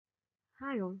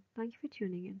Hi all, thank you for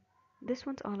tuning in. This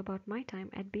one's all about my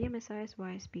time at BMSI's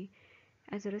YSP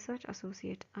as a research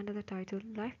associate under the title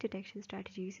Life Detection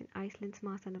Strategies in Iceland's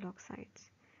Mars Analog Sites.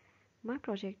 My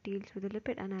project deals with the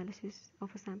lipid analysis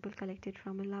of a sample collected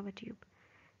from a lava tube.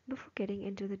 Before getting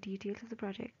into the details of the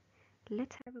project,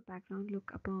 let's have a background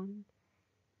look upon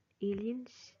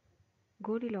aliens,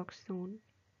 Goldilocks zone,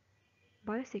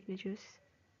 biosignatures,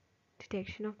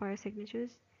 detection of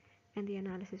biosignatures, and the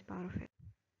analysis part of it.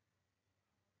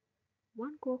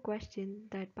 One core question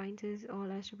that binds us all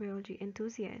astrobiology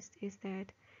enthusiasts is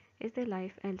that is there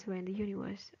life elsewhere in the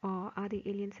universe, or are they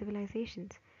alien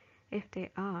civilizations? If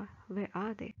they are, where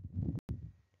are they?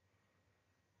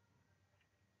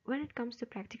 When it comes to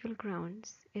practical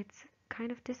grounds, it's kind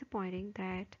of disappointing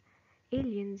that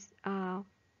aliens are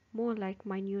more like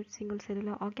minute single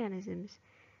cellular organisms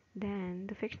than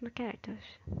the fictional characters.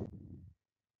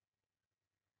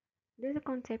 There's a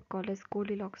concept called as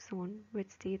Goldilocks zone,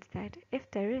 which states that if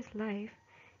there is life,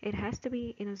 it has to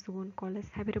be in a zone called as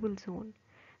habitable zone,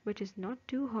 which is not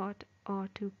too hot or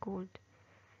too cold,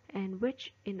 and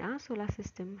which in our solar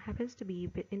system happens to be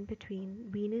in between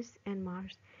Venus and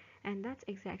Mars, and that's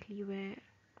exactly where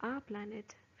our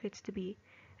planet fits to be,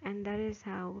 and that is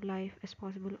how life is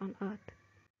possible on Earth.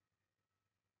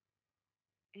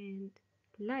 And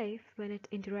life, when it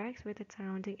interacts with its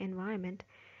surrounding environment,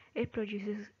 it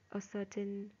produces a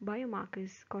certain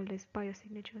biomarkers called as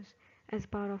biosignatures as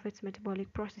part of its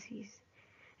metabolic processes.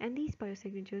 And these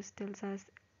biosignatures tells us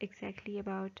exactly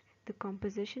about the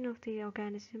composition of the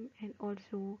organism and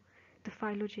also the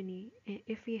phylogeny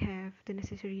if we have the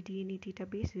necessary DNA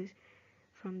databases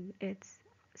from its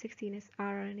 16S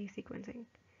rRNA sequencing.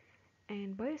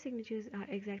 And biosignatures are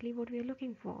exactly what we are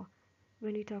looking for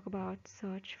when we talk about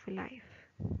search for life.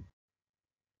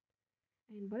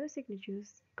 And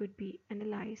biosignatures could be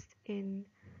analyzed in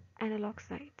analog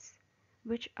sites,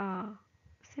 which are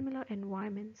similar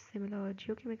environments, similar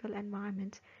geochemical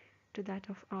environments to that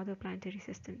of other planetary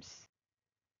systems.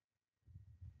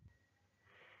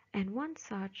 And one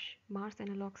such Mars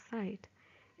analog site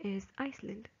is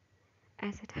Iceland,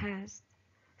 as it has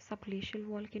subglacial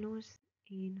volcanoes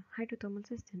in hydrothermal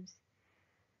systems.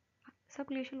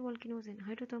 Subglacial volcanoes in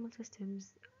hydrothermal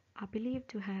systems are believed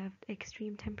to have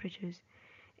extreme temperatures,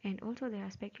 and also there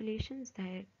are speculations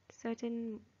that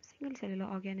certain single cellular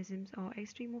organisms, or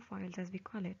extremophiles as we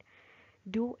call it,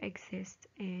 do exist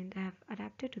and have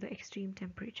adapted to the extreme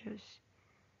temperatures.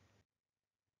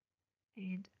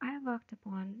 And I have worked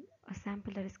upon a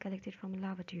sample that is collected from a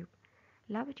lava tube.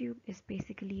 Lava tube is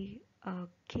basically a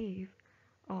cave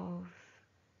of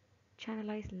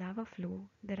channelized lava flow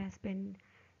that has been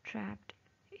trapped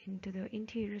into the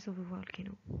interiors of a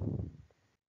volcano.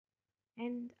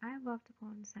 And I have worked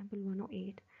upon sample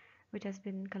 108, which has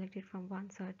been collected from one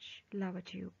such lava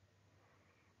tube.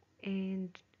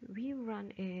 And we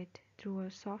run it through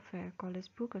a software called as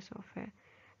Bruker software,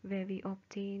 where we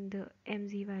obtain the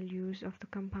MZ values of the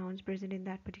compounds present in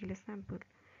that particular sample.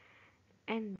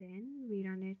 And then we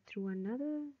run it through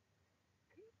another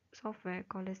software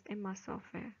called as MR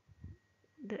software.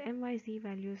 The MYZ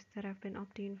values that have been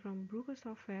obtained from Bruker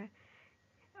software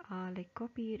are like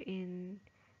copied in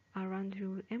are run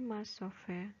through MR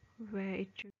software, where it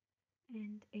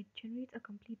generates a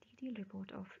complete detailed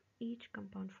report of each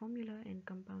compound formula and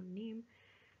compound name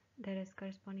that is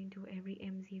corresponding to every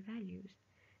MZ values.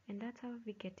 And that's how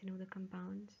we get to know the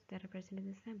compounds that are present in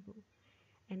the sample.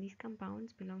 And these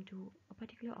compounds belong to a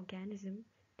particular organism,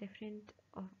 different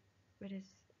of what is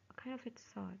a kind of its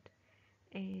sort.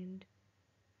 And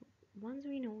once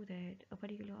we know that a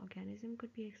particular organism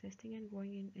could be existing and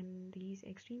growing in these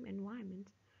extreme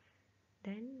environments,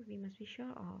 then we must be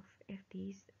sure of if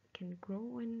these can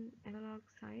grow in analog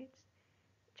sites.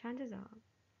 Chances are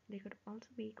they could also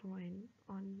be growing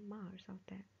on Mars out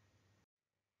there.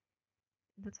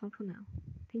 That's all for now.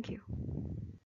 Thank you.